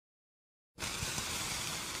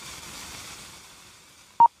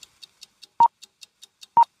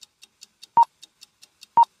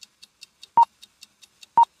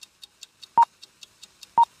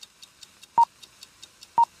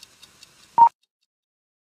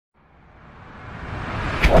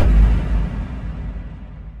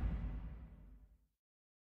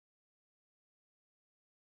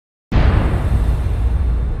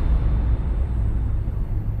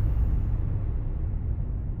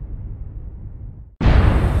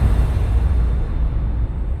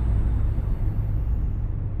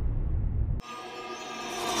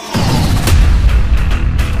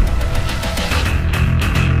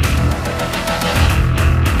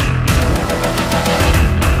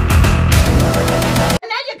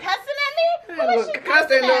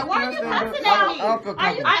cussing at? Why are you cussing at me? Are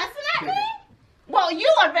you cussing at me? Well, you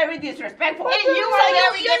are very disrespectful. And you are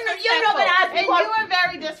very disrespectful. And you are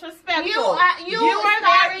very disrespectful. You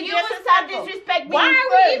are very disrespectful. Why are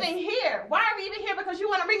we even here? Why are we even here? Because you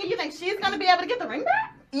want to ring it? You think she's going to be able to get the ring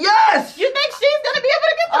back? Yes! You think she's going to be able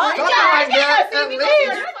to get the ring back? Something like that, at least.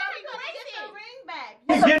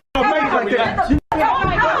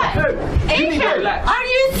 You need to relax. Are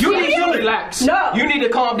you serious? You need to relax. No. You need to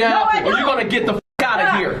calm down, or you're going to get the out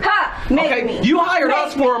of here. Okay, you hired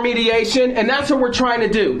us for a mediation, and that's what we're trying to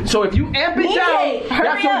do. So if you amp it down,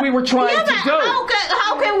 that's what we were trying to do.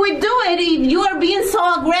 How can we do it if you are being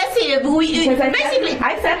so aggressive? Basically,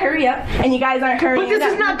 I said hurry up, and you guys aren't hurrying. But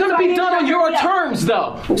this is not going to be done on your terms,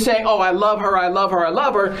 though. Saying, oh, I love her, I love her, I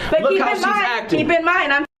love her. But look how she's acting. Keep in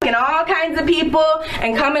mind, I'm fucking all kinds of people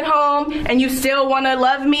and coming home, and you still want to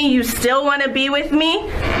love me? You still want to be with me?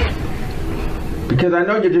 Because I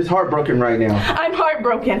know you're just heartbroken right now. I'm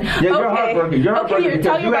heartbroken. Yeah, you're heartbroken. You're heartbroken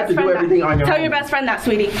because you have to do everything on your own. Tell your best friend that,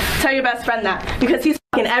 sweetie. Tell your best friend that. Because he's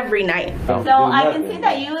fucking every night. So I can see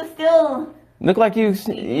that you still... Look like your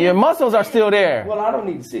muscles are still there. Well, I don't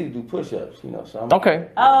need to see you do push-ups, you know. So I'm okay.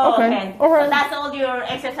 Oh, okay. All right. So that's all your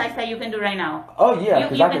exercise that you can do right now. Oh yeah,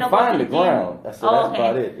 because I can find the ground. That's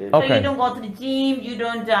about it. So you don't go to the gym. You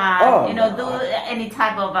don't, do any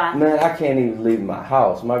type of. Man, I can't even leave my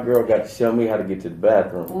house. My girl got to show me how to get to the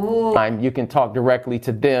bathroom. Ooh. You can talk directly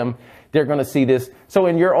to them. They're gonna see this. So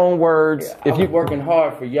in your own words, if you're working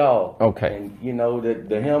hard for y'all, okay, and you know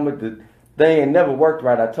the helmet, they ain't never worked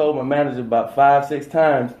right. I told my manager about 5-6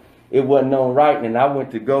 times it wasn't on right, and I went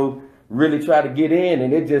to go really try to get in,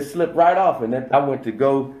 and it just slipped right off. And then I went to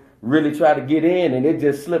go really try to get in, and it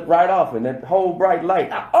just slipped right off. And that whole bright light,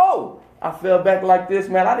 I fell back like this,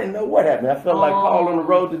 man. I didn't know what happened. I felt like Paul on the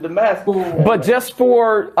road to Damascus. But just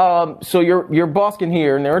for so your boss can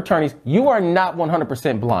hear, and their attorneys, you are not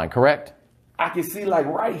 100% blind, correct? I can see like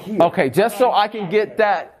right here. Okay, just so I can get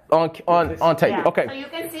that on tape. Yeah. Okay. So you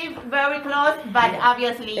can see very close, but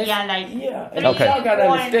obviously, and okay. Y'all gotta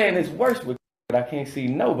understand it's worse with I can't see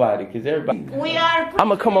nobody because everybody. We are. I'm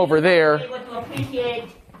gonna come over there. Able to appreciate,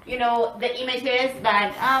 the images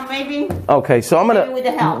that maybe. Okay, so I'm gonna. With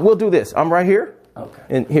the help. We'll do this. I'm right here. Okay.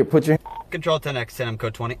 And here, put your. Control 10X, send him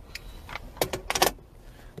code 20.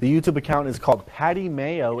 The YouTube account is called Patty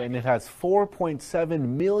Mayo, and it has 4.7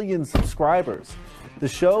 million subscribers. The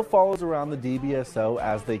show follows around the DBSO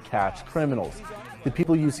as they catch criminals. The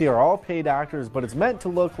people you see are all paid actors, but it's meant to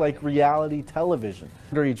look like reality television.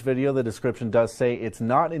 Under each video, the description does say it's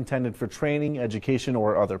not intended for training, education,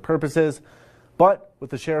 or other purposes. But with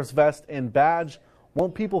the sheriff's vest and badge,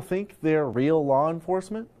 won't people think they're real law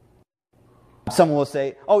enforcement? Someone will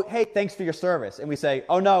say, oh, hey, thanks for your service. And we say,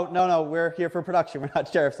 oh, no, we're here for production. We're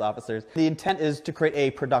not sheriff's officers. The intent is to create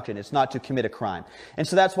a production. It's not to commit a crime. And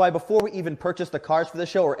so that's why before we even purchased the cars for the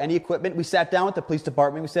show or any equipment, we sat down with the police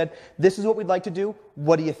department. We said, this is what we'd like to do.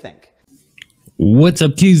 What do you think? What's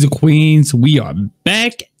up, kings and queens? We are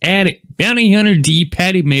back at it. Bounty Hunter D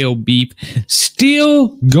Patty Mayo beef still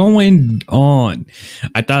going on.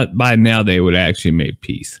 I thought by now they would actually make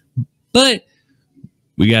peace. But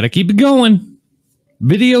we got to keep it going.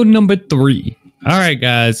 Video number 3. All right,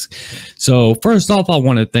 guys. So first off, I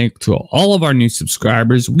want to thank to all of our new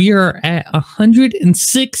subscribers. We are at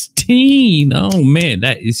 116. Oh, man,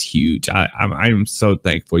 that is huge. I am so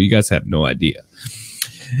thankful. You guys have no idea.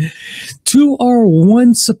 To our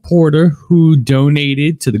one supporter who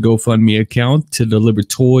donated to the GoFundMe account to deliver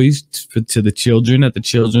toys to the children at the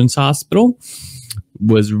Children's Hospital.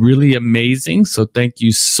 Was really amazing. So thank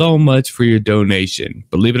you so much for your donation.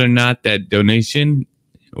 Believe it or not, that donation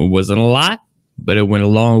wasn't a lot, but it went a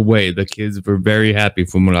long way. The kids were very happy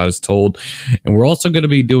from what I was told. And we're also going to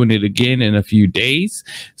be doing it again in a few days.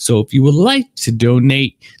 So if you would like to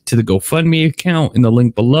donate to the GoFundMe account in the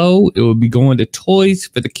link below, it will be going to toys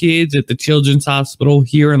for the kids at the Children's Hospital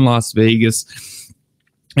here in Las Vegas.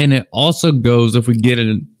 And it also goes, if we get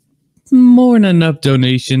more than enough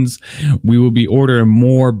donations, we will be ordering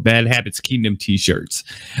more Bad Habits Kingdom t-shirts.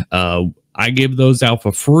 I give those out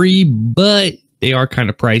for free, but they are kind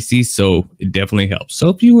of pricey, so it definitely helps. So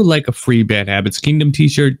if you would like a free Bad Habits Kingdom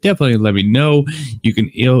t-shirt, definitely let me know. You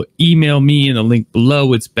can email me in the link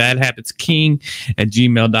below. It's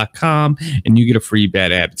badhabitsking@gmail.com, and you get a free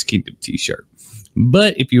Bad Habits Kingdom t-shirt.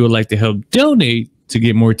 But if you would like to help donate to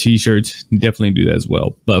get more t-shirts, definitely do that as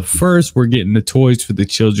well. But first, we're getting the toys for the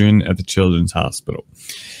children at the Children's Hospital.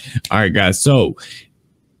 All right, guys. So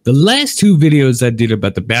the last 2 videos I did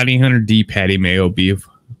about the Bounty Hunter D Patty Mayo beef,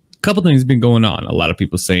 a couple things have been going on. A lot of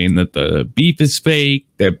people saying that the beef is fake,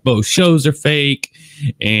 that both shows are fake,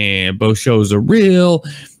 and both shows are real.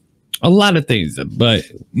 a lot of things, but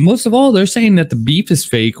most of all, they're saying that the beef is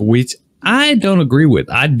fake, which I don't agree with.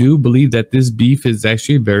 I do believe that this beef is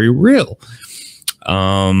actually very real.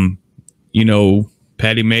 You know,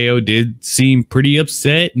 Patty Mayo did seem pretty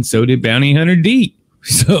upset, and so did Bounty Hunter D.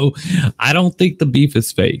 So I don't think the beef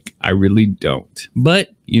is fake. I really don't. But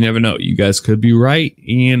you never know. You guys could be right,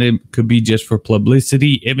 and it could be just for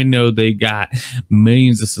publicity, even though they got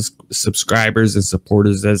millions of subscribers and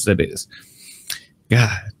supporters as it is.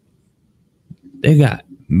 God, they got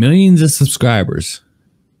millions of subscribers.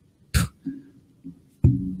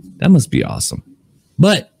 That must be awesome.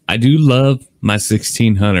 But I do love my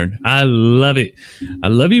 1600. I love it. I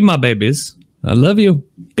love you, my babies. I love you.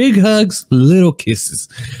 Big hugs, little kisses.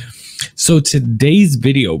 So today's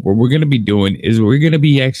video, what we're going to be doing is we're going to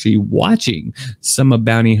be actually watching some of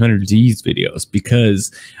Bounty Hunter D's videos,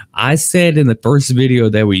 because I said in the first video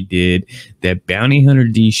that we did that Bounty Hunter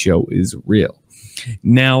D show is real.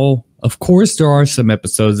 Now, of course, there are some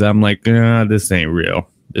episodes that I'm like, this ain't real.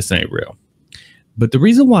 This ain't real. But the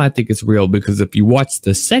reason why I think it's real, because if you watch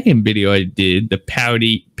the second video I did, the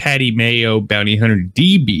Patty Mayo Bounty Hunter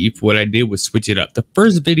D beef, what I did was switch it up. The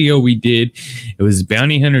first video we did, it was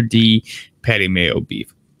Bounty Hunter D, Patty Mayo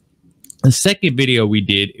beef. The second video we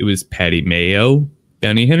did, it was Patty Mayo,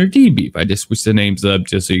 Bounty Hunter D beef. I just switched the names up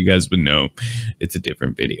just so you guys would know it's a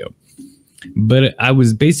different video. But I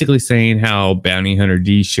was basically saying how Bounty Hunter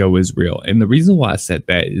D show is real. And the reason why I said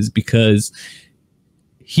that is because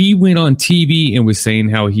he went on TV and was saying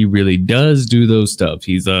how he really does do those stuff.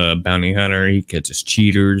 He's a bounty hunter. He catches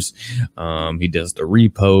cheaters. He does the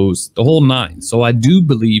repos, the whole nine. So I do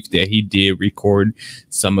believe that he did record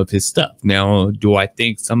some of his stuff. Now, do I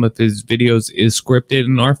think some of his videos is scripted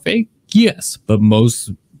and are fake? Yes, but most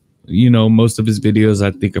of his videos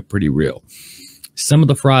I think are pretty real. Some of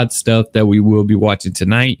the fraud stuff that we will be watching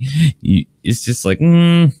tonight, it's just like,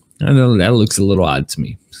 I know that looks a little odd to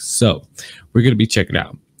me. So we're going to be checking it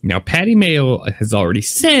out. Now, Patty Mayo has already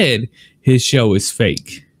said his show is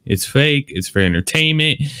fake. It's fake. It's for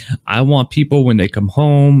entertainment. I want people, when they come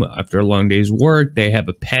home after a long day's work, they have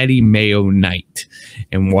a Patty Mayo night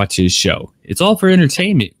and watch his show. It's all for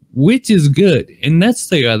entertainment, which is good. And that's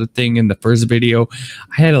the other thing. In the first video,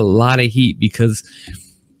 I had a lot of heat because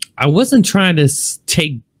I wasn't trying to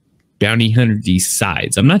take Bounty Hunter D's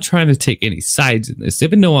sides. I'm not trying to take any sides in this,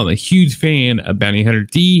 even though I'm a huge fan of Bounty Hunter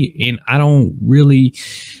D, and I don't really,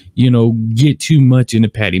 get too much into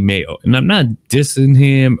Patty Mayo. And I'm not dissing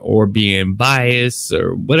him or being biased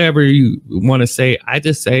or whatever you want to say. I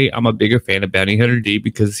just say I'm a bigger fan of Bounty Hunter D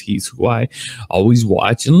because he's who I always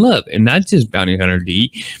watch and love. And not just Bounty Hunter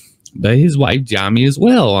D, but his wife Jami as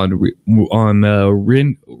well on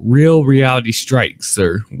Real Reality Strikes,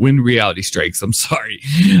 or Win Reality Strikes. I'm sorry.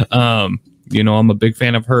 I'm a big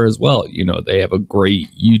fan of her as well. They have a great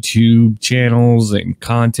YouTube channels and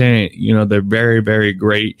content. They're very, very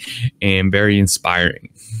great and very inspiring.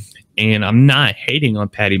 And I'm not hating on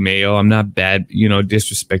Patty Mayo. I'm not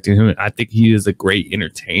disrespecting him. I think he is a great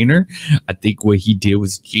entertainer. I think what he did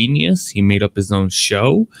was genius. He made up his own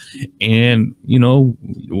show. And,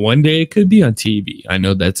 one day it could be on TV. I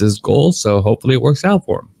know that's his goal. So hopefully it works out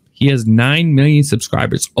for him. He has 9 million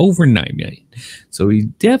subscribers, over 9 million. So he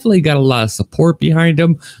definitely got a lot of support behind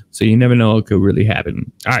him. So you never know what could really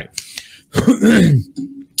happen. All right.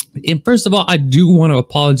 And first of all, I do want to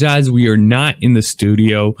apologize. We are not in the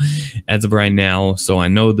studio as of right now. So I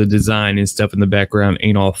know the design and stuff in the background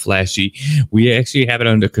ain't all flashy. We actually have it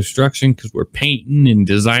under construction because we're painting and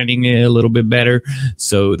designing it a little bit better.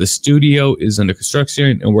 So the studio is under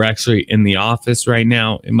construction, and we're actually in the office right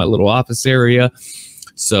now, in my little office area.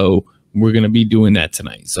 So we're going to be doing that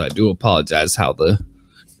tonight. So I do apologize how the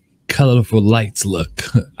colorful lights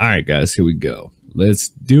look. All right, guys, here we go. Let's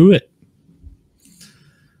do it.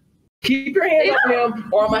 Keep your hands on him,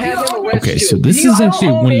 or I'm gonna have him arrested. Okay, so this is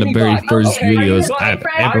actually one of the very first videos I've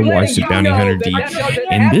ever watched of Bounty Hunter D,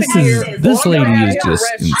 and this lady is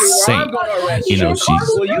just insane.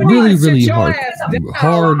 She's really, really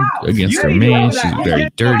hard against her man. She's very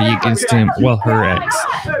dirty against him. Well, her ex,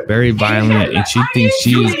 very violent, and she thinks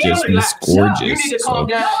she is just Miss Gorgeous. So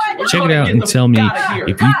check it out and tell me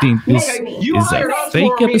if you think this is a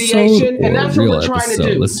fake episode or a real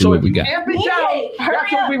episode. Let's see what we got.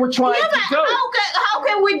 That's what we were trying to do. How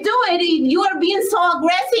can we do it? You are being so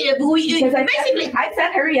aggressive. Basically, I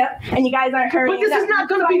said hurry up, and you guys aren't hurrying. But this is not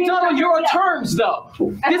going to be done on your terms, though.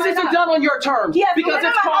 This isn't done on your terms, because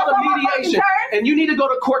it's called a mediation, and you need to go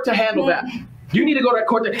to court to handle that. You need to go to that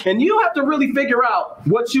court, and you have to really figure out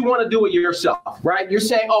what you want to do with yourself, right? You're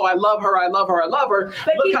saying, "Oh, I love her, I love her, I love her."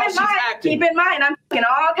 But look how she's acting. Keep in mind, I'm fucking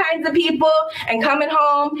all kinds of people and coming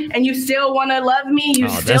home, and you still want to love me. You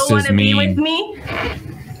still want to be with me.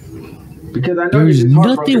 Because I know there's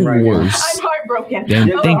nothing worse I'm heartbroken.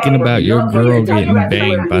 than thinking about your girl getting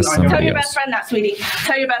banged by somebody else. Tell your best friend that, sweetie.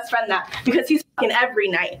 Tell your best friend that, because he's fucking every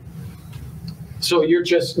night. So you're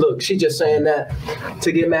just, look, she's just saying that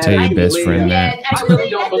to get mad. Tell your best friend that. I really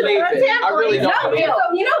don't believe it. I really don't believe it.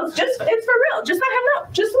 You know, it's for real. Just let him know.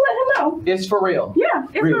 Just let him know. It's for real. Yeah,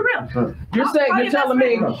 it's for real. You're telling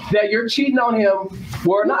me that you're cheating on him.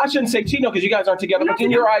 Well, no, I shouldn't say cheating because you guys aren't together, but in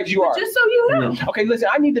your eyes you are. Just so you know. Okay, listen,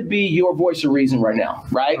 I need to be your voice of reason right now,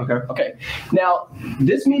 right? Okay. Now,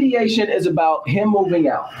 this mediation is about him moving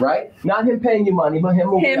out, right? Not him paying you money, but him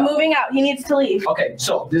moving out. Him moving out. He needs to leave. Okay,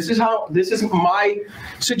 so this is my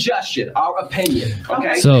suggestion, our opinion.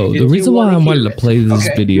 Okay. So the reason why I wanted to play this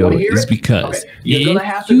video is because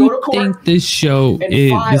if you think this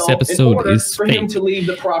episode is fake,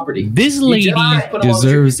 this lady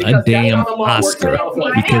deserves a damn Oscar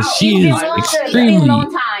because she is extremely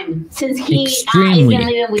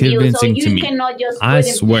convincing to me. I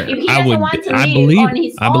swear, I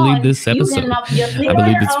believe this episode. I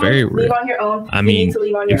believe it's very real. I mean,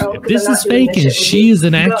 if this is fake and she is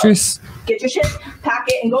an actress, get your shit, pack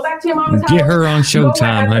it, and go back to your mom's house. Get her on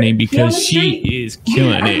Showtime, honey, because she is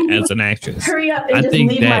killing it as an actress. Hurry up and I just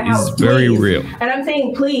think leave that my house, is very please. real. And I'm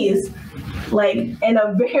saying please, like in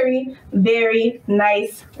a very, very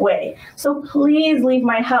nice way. So please leave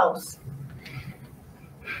my house.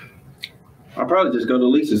 I'll probably just go to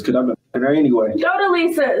Lisa's because I've been there anyway. Go to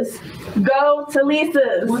Lisa's. Go to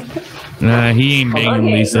Lisa's. Nah, he ain't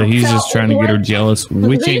banging Lisa. He's just trying to get her jealous,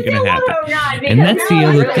 which ain't gonna happen. And that's the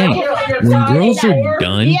other thing. When girls are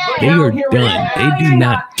done, they are done. They do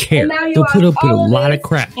not care. They'll put up with a lot of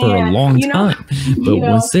crap for a long time. But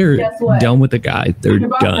once they're done with the guy, they're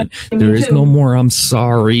done. There is no more I'm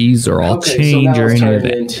sorries or I'll change or any of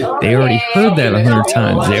that. They already heard that 100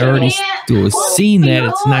 times. They already seen that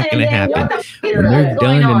it's not gonna happen. When they're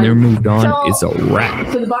done and they're moved on, it's a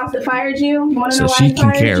wrap. So the boss that fired you want to know why she he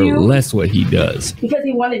can fired care you? less what he does. Because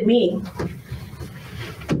he wanted me.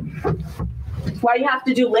 Why you have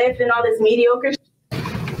to do Lyft and all this mediocre shit?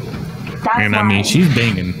 And I mean, she's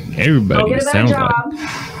banging everybody. Go get a better sounds job.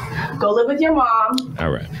 like. Go live with your mom. All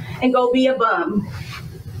right. And go be a bum.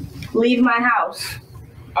 Leave my house.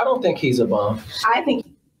 I don't think he's a bum. I think.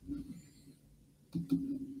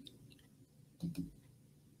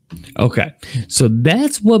 Okay, so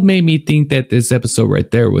that's what made me think that this episode right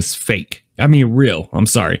there was fake. I mean, real. I'm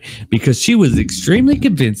sorry, because she was extremely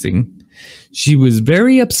convincing. She was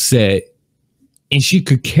very upset, and she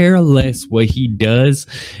could care less what he does,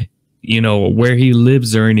 you know, where he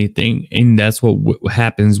lives or anything. And that's what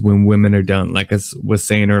happens when women are done. Like I was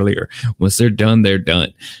saying earlier, once they're done, they're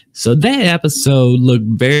done. So that episode looked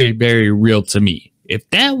very, very real to me. If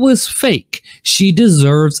that was fake, she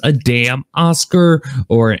deserves a damn Oscar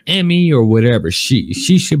or an Emmy or whatever. She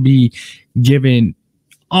should be given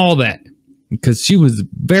all that because she was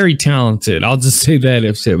very talented. I'll just say that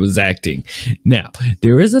if she was acting. Now,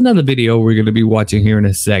 there is another video we're going to be watching here in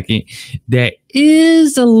a second that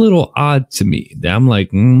is a little odd to me. I'm like,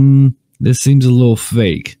 this seems a little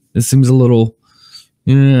fake. This seems a little,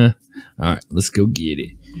 yeah. All right, let's go get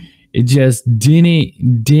it. It just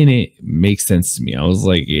didn't make sense to me. I was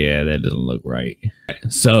like, yeah, that doesn't look right.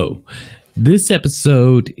 So this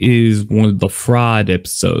episode is one of the fraud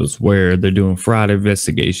episodes where they're doing fraud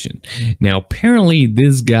investigation. Now, apparently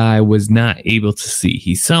this guy was not able to see.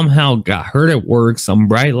 He somehow got hurt at work. Some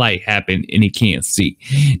bright light happened and he can't see.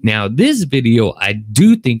 Now, this video, I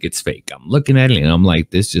do think it's fake. I'm looking at it and I'm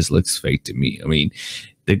like, this just looks fake to me. I mean,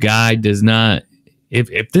 the guy does not.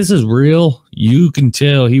 If this is real, you can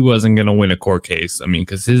tell he wasn't going to win a court case. I mean,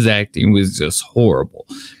 because his acting was just horrible.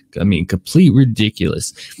 I mean, complete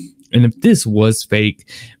ridiculous. And if this was fake,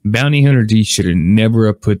 Bounty Hunter D should have never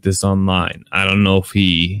have put this online. I don't know if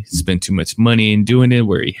he spent too much money in doing it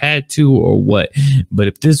where he had to or what. But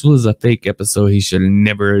if this was a fake episode, he should have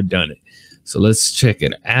never have done it. So let's check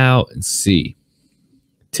it out and see.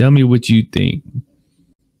 Tell me what you think.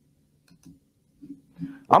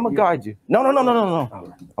 I'm gonna guide you. No. I'm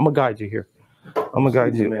gonna guide you here. I'm gonna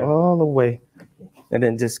guide you all the way, and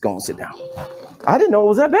then just go and sit down. I didn't know it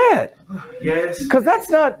was that bad. Yes. Because that's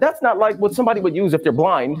not like what somebody would use if they're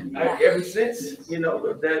blind. Ever since, you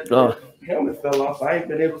know, that helmet fell off, I ain't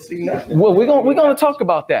been able to see nothing. Well, we're gonna talk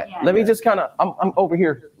about that. Yeah. Let me just kind of. I'm over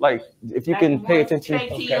here. Like, if you can pay attention.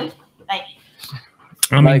 Okay.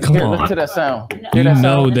 I mean, like, come here, on. listen to that sound. You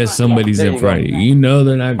know that somebody's in front of you. You know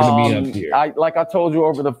they're not going to be up here. Like I told you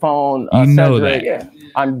over the phone, You know Cedric, that.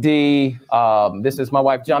 I'm D. This is my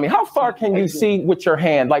wife, Johnny. How far can you see with your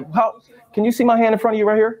hand? Like, how can you see my hand in front of you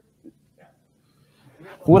right here?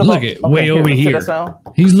 What Look at way over here.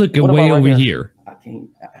 He's looking way over here. I can't.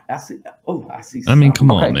 I see. Oh, I see. I mean,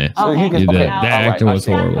 come on, man. So That acting was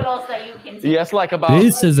horrible. Yeah, it's like about.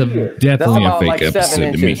 This is definitely a fake like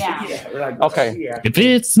episode to me. Okay. If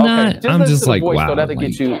it's not, I'm just like, wow. So that'll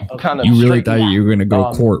get you kind of. You really thought you were gonna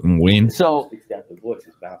go court and win? So.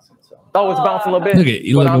 Oh, it's bouncing a little bit. Look at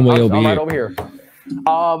you looking way over I'm here. right over here.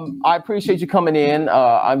 I appreciate you coming in.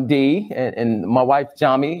 I'm D, and my wife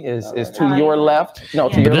Jami is to your left. No,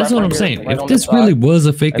 to your But that's left what right I'm here, saying. right If on this the really side. was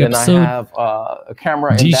a fake And then episode, I have a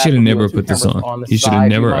camera. D in back should have of you never and two put this cameras on. the He should have side.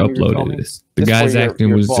 never You mind me uploaded filming? this. The This is guy's where your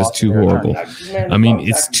acting was boss just too there. horrible. I mean,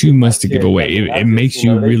 it's too much to give away. It makes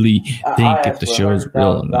you really think if the show is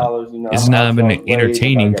real or not. It's not even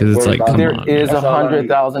entertaining because it's like, come There on. is man. a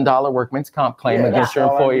 $100,000 workman's comp claim against your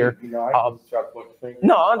employer.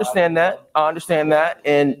 No, I understand that.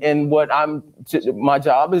 And what my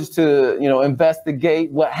job is to,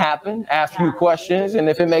 investigate what happened, ask you questions, and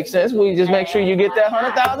if it makes sense, we just make sure you get that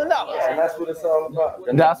 $100,000. And that's what it's all about.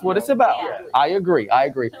 That's what it's about. I agree.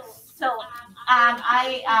 So,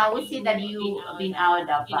 we see that you've been out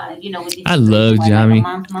of, with this. I love Jami.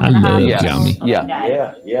 I love Yes. Jami. Yeah.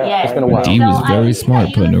 Yeah. It's been a while. D was very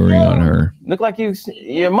smart putting a ring on her. Look like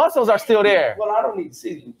your muscles are still there. Well, I don't need to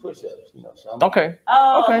see you push-ups, So Okay.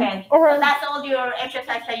 Oh, Okay. okay. All right. So that's all your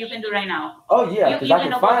exercise that you can do right now. Oh yeah, because I You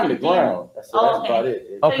can don't find go the to the gym? ground. That's about it.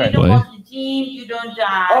 So Okay. you don't What? go to the gym, you don't,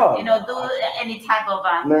 do any type of.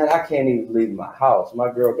 Man, I can't even leave my house.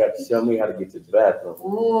 My girl got to show me how to get to the bathroom.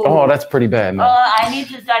 Ooh. Oh, that's pretty bad, man. I need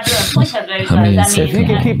to start doing push-ups because I mean, If you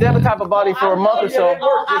can keep that type of body for a month or so.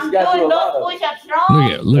 I'm Just gotta doing do a those lot of push-ups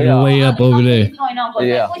wrong. Look way up over there. What's going on? But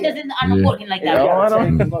Yeah. push-ups are not Yeah. working like that. No, I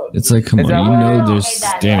don't. It's like, come Is on, that you right? know they're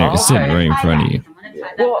sitting right in front of you.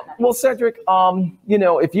 Well, Cedric,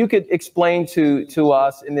 if you could explain to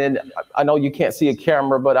us, and then I know you can't see a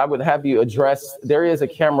camera, but I would have you address, there is a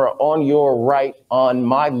camera on your right, on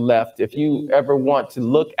my left. If you ever want to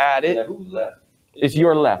look at it, Who's left? it's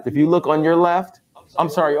your left. If you look on your left, I'm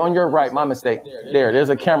sorry, on your right, my mistake. There's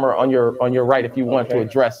a camera on your right. If you want to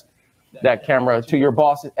address that camera to your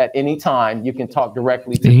boss at any time, you can talk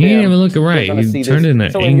directly to He them. didn't even look They're right. gonna He see turned this. in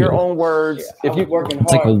an So in your angle. own words, if you working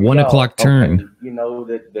It's like a hard for 1 y'all. o'clock turn.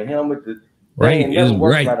 The helmet, Right, they ain't never is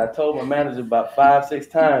worked right. I told my manager about 5-6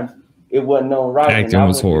 times it wasn't known right. Acting and I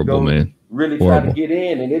was went to horrible, go man. Really Horrible. try to get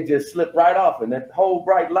in, and it just slipped right off, and that whole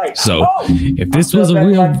bright light. So, Oh! if this I was a felt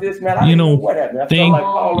real, like this, man. I didn't know what happened. I felt thing, like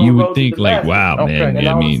Paul you rode would to think the like, basket. wow, Okay. man. And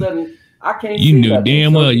I all of a mean, sudden, I can't you see knew nothing.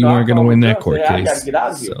 damn So, well you I weren't going to called win my that girl, court said, I gotta case. get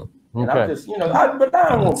out of here. So, And Okay. I'm just, but I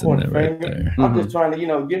don't want that's to point in the there right finger. there. I'm just trying to,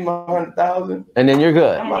 get my 100,000. and then you're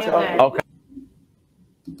good. Okay.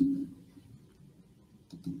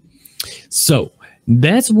 So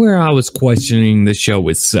that's where I was questioning the show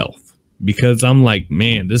itself, because I'm like,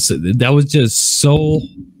 man, that was just so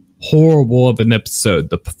horrible of an episode.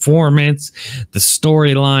 The performance, the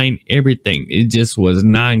storyline, everything, it just was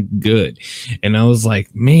not good. And I was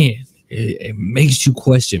like, man, it makes you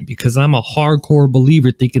question, because I'm a hardcore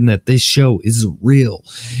believer thinking that this show is real.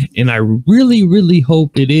 And I really, really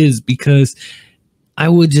hope it is, because I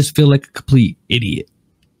would just feel like a complete idiot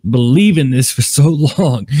believing this for so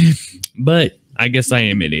long. But I guess I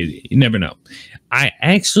am an idiot. You never know. I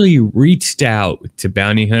actually reached out to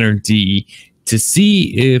Bounty Hunter D to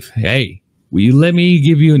see if, hey, will you let me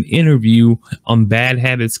give you an interview on Bad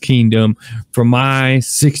Habits Kingdom for my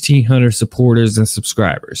 1,600 supporters and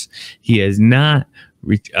subscribers? He has not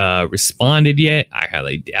responded yet. I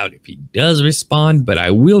highly doubt if he does respond, but I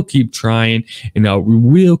will keep trying, and I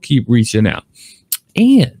will keep reaching out.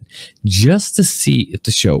 And just to see if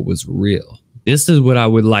the show was real. This is what I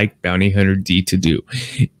would like Bounty Hunter D to do.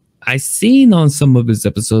 I seen on some of his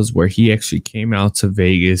episodes where he actually came out to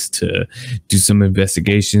Vegas to do some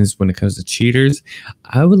investigations when it comes to cheaters.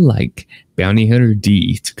 I would like Bounty Hunter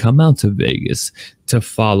D to come out to Vegas to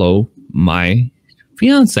follow my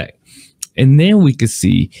fiance. And then we could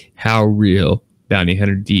see how real Bounty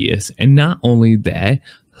Hunter D is. And not only that,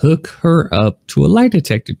 hook her up to a lie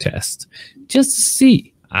detector test just to see.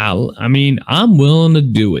 I'm willing to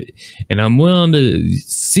do it, and I'm willing to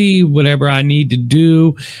see whatever I need to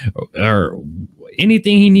do, or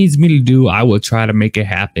anything he needs me to do. I will try to make it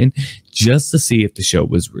happen just to see if the show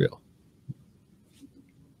was real.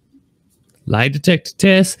 Lie detector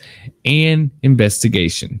test and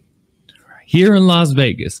investigation here in Las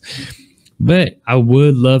Vegas. But I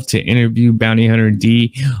would love to interview Bounty Hunter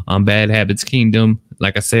D on Bad Habits Kingdom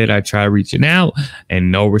Like I said, I tried reaching out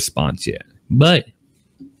and no response yet. But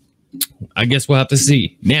I guess we'll have to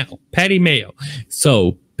see. Now, Patty Mayo.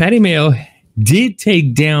 So Patty Mayo did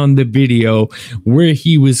take down the video where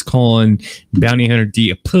he was calling Bounty Hunter D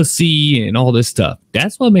a pussy and all this stuff.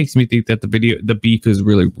 That's what makes me think that the beef is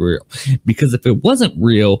really real. Because if it wasn't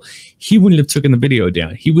real, he wouldn't have taken the video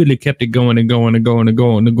down. He would have kept it going and going and going and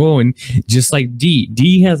going and going, just like D.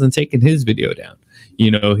 D hasn't taken his video down.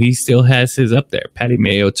 You know, he still has his up there. Patty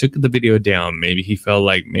Mayo took the video down. Maybe he felt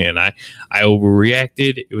like, man, I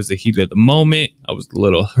overreacted. It was the heat of the moment. I was a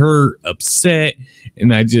little hurt, upset,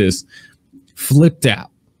 and I just flipped out.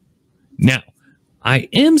 Now, I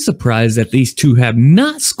am surprised that these two have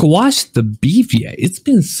not squashed the beef yet. It's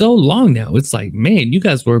been so long now. It's like, man, you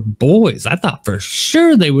guys were boys. I thought for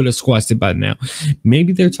sure they would have squashed it by now.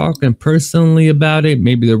 Maybe they're talking personally about it.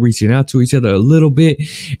 Maybe they're reaching out to each other a little bit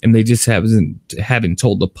and they just haven't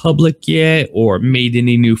told the public yet or made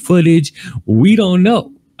any new footage. We don't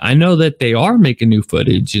know. I know that they are making new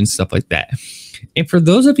footage and stuff like that. And for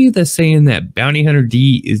those of you that's saying that Bounty Hunter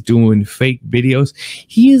D is doing fake videos,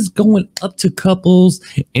 he is going up to couples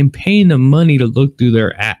and paying them money to look through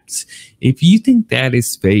their apps. If you think that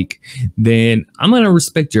is fake, then I'm going to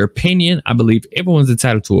respect your opinion. I believe everyone's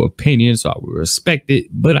entitled to an opinion, so I will respect it.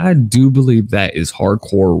 But I do believe that is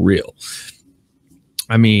hardcore real.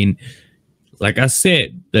 I mean, like I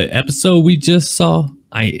said, the episode we just saw,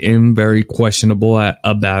 I am very questionable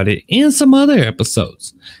about it and some other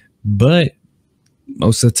episodes. But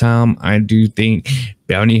most of the time, I do think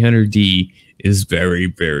Bounty Hunter D is very,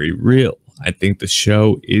 very real. I think the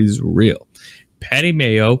show is real. Patty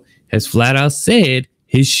Mayo has flat out said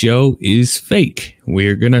his show is fake.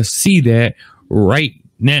 We're going to see that right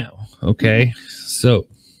now. Okay, so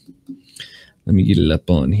let me get it up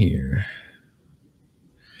on here.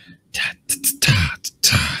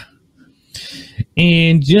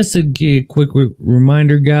 And just to get a quick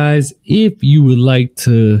reminder, guys, if you would like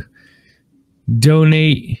to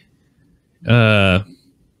donate in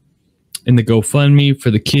the GoFundMe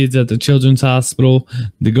for the kids at the Children's Hospital,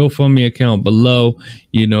 the GoFundMe account below,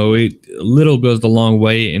 you know, a little goes a long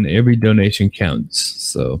way and every donation counts.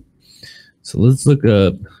 So let's look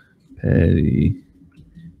up Patty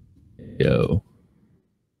Mayo.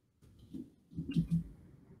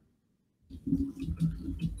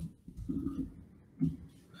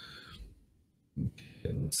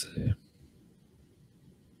 Okay, let's see.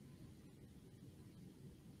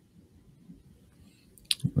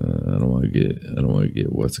 I don't want to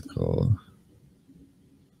get what's it called.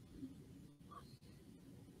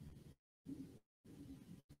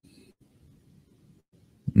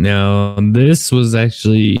 Now, this was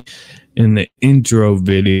actually in the intro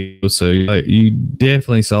video, so you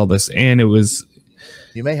definitely saw this, and it was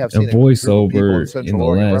you may have seen a voiceover in the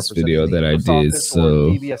last video that I did.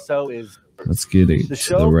 So let's get it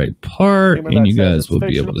to the right part, and you guys will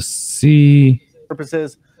be able to see.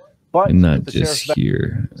 Purposes. But and not just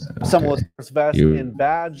here. Someone's vest and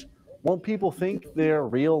badge. Won't people think they're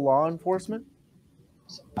real law enforcement?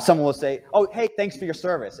 Someone will say, oh, hey, thanks for your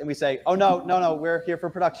service. And we say, oh, no, we're here for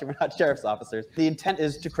production. We're not sheriff's officers. The intent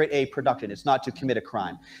is to create a production. It's not to commit a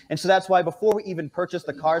crime. And so that's why before we even purchased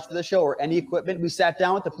the cars for the show or any equipment, we sat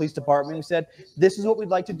down with the police department. We said, this is what we'd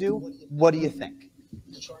like to do. What do you think?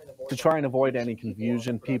 To try and avoid any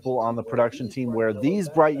confusion, people on the production team wear these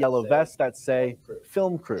bright yellow vests that say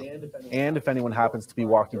film crew. And if anyone happens to be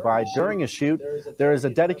walking by during a shoot, there is a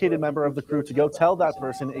dedicated member of the crew to go tell that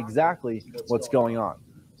person exactly what's going on.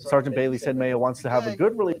 Sergeant Bailey said Mayo wants to have a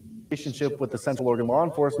good relationship with the Central Oregon law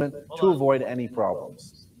enforcement to avoid any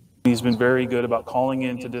problems. He's been very good about calling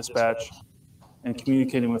in to dispatch and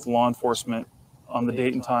communicating with law enforcement on the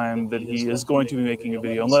date and time that he is going to be making a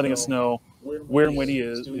video and letting us know where and when he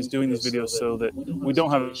is doing these videos so that we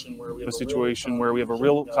don't have a situation where we have a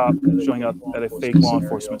real cop showing up at a fake law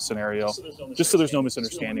enforcement scenario, just so there's no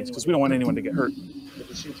misunderstandings, because we don't want anyone to get hurt.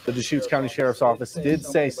 The Deschutes County Sheriff's Office did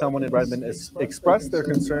say someone in Redmond expressed their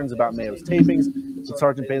concerns about Mayo's tapings, but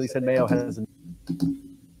Sergeant Bailey said Mayo has...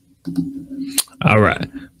 All right,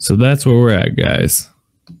 so that's where we're at, guys.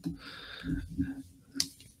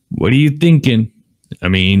 What are you thinking? I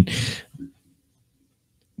mean,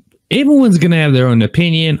 everyone's going to have their own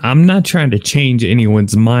opinion. I'm not trying to change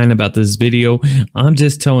anyone's mind about this video. I'm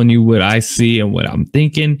just telling you what I see and what I'm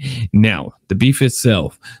thinking. Now, the beef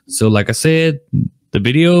itself. So like I said, the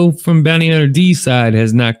video from Bounty Hunter D's side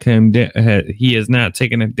has not come down. He has not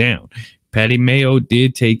taken it down. Patty Mayo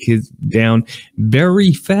did take his down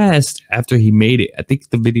very fast after he made it. I think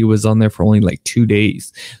the video was on there for only like 2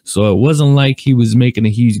 days. So it wasn't like he was making a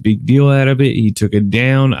huge big deal out of it. He took it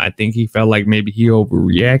down. I think he felt like maybe he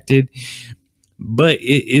overreacted. but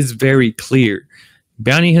it is very clear.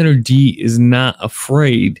 Bounty Hunter D is not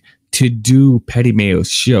afraid to do Petty Mayo's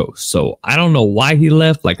show. So I don't know why he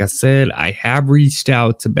left. Like I said, I have reached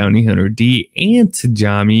out to Bounty Hunter D and to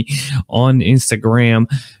Jami on Instagram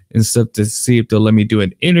and stuff to see if they'll let me do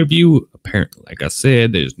an interview. Apparently, like I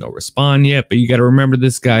said, there's no response yet, but you got to remember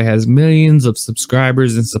this guy has millions of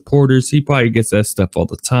subscribers and supporters. He probably gets that stuff all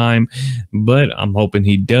the time, but I'm hoping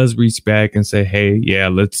he does reach back and say, hey, yeah,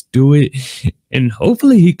 let's do it. And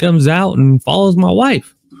hopefully he comes out and follows my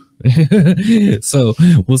wife. So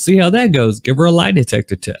we'll see how that goes. Give her a lie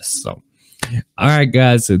detector test. So all right,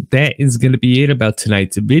 guys, so that is going to be it about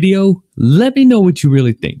tonight's video. Let me know what you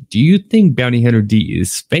really think. Do you think Bounty Hunter D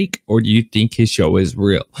is fake, or do you think his show is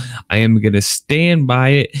real? I am going to stand by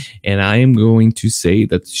it, and I am going to say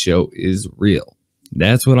that the show is real.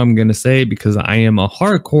 That's what I'm going to say, because I am a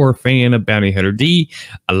hardcore fan of Bounty Hunter D.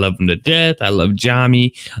 I love him to death. I love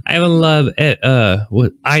Jami. I even love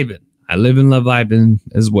Ivan. I live and love Ivan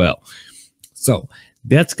as well. So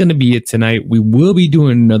that's going to be it tonight. We will be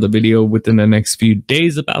doing another video within the next few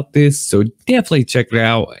days about this, so definitely check it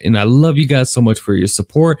out. And I love you guys so much for your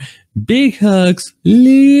support. Big hugs,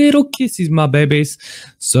 little kisses, my babies.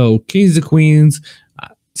 So kings and queens,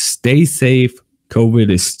 stay safe.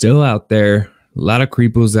 COVID is still out there. A lot of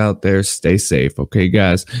creepos out there. Stay safe, okay,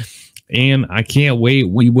 guys? And I can't wait.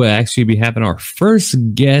 We will actually be having our first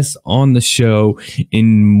guest on the show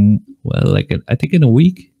in, well, I think in a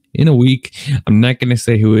week. I'm not going to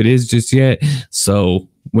say who it is just yet. So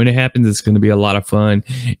when it happens, it's going to be a lot of fun.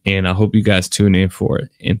 And I hope you guys tune in for it.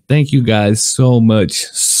 And thank you guys so much,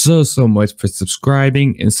 so much for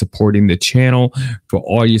subscribing and supporting the channel, for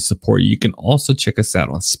all your support. You can also check us out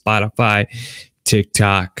on Spotify,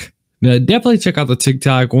 TikTok. Now, definitely check out the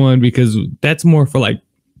TikTok one, because that's more for like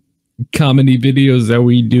comedy videos that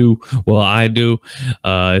we do. Well, I do.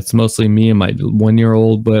 It's mostly me and my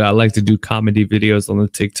 1-year-old, but I like to do comedy videos on the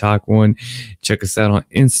TikTok one. Check us out on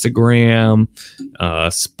Instagram,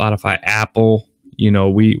 Spotify, Apple. You know,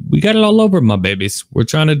 we got it all over, my babies. We're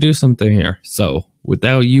trying to do something here. So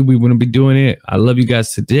without you, we wouldn't be doing it. I love you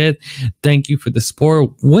guys to death. Thank you for the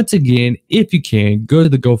support. Once again, if you can, go to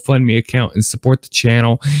the GoFundMe account and support the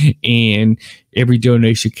channel. And every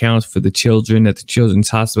donation counts for the children at the Children's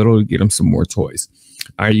Hospital to get them some more toys.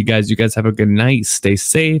 All right, you guys have a good night. Stay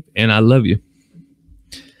safe, and I love you.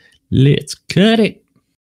 Let's cut it.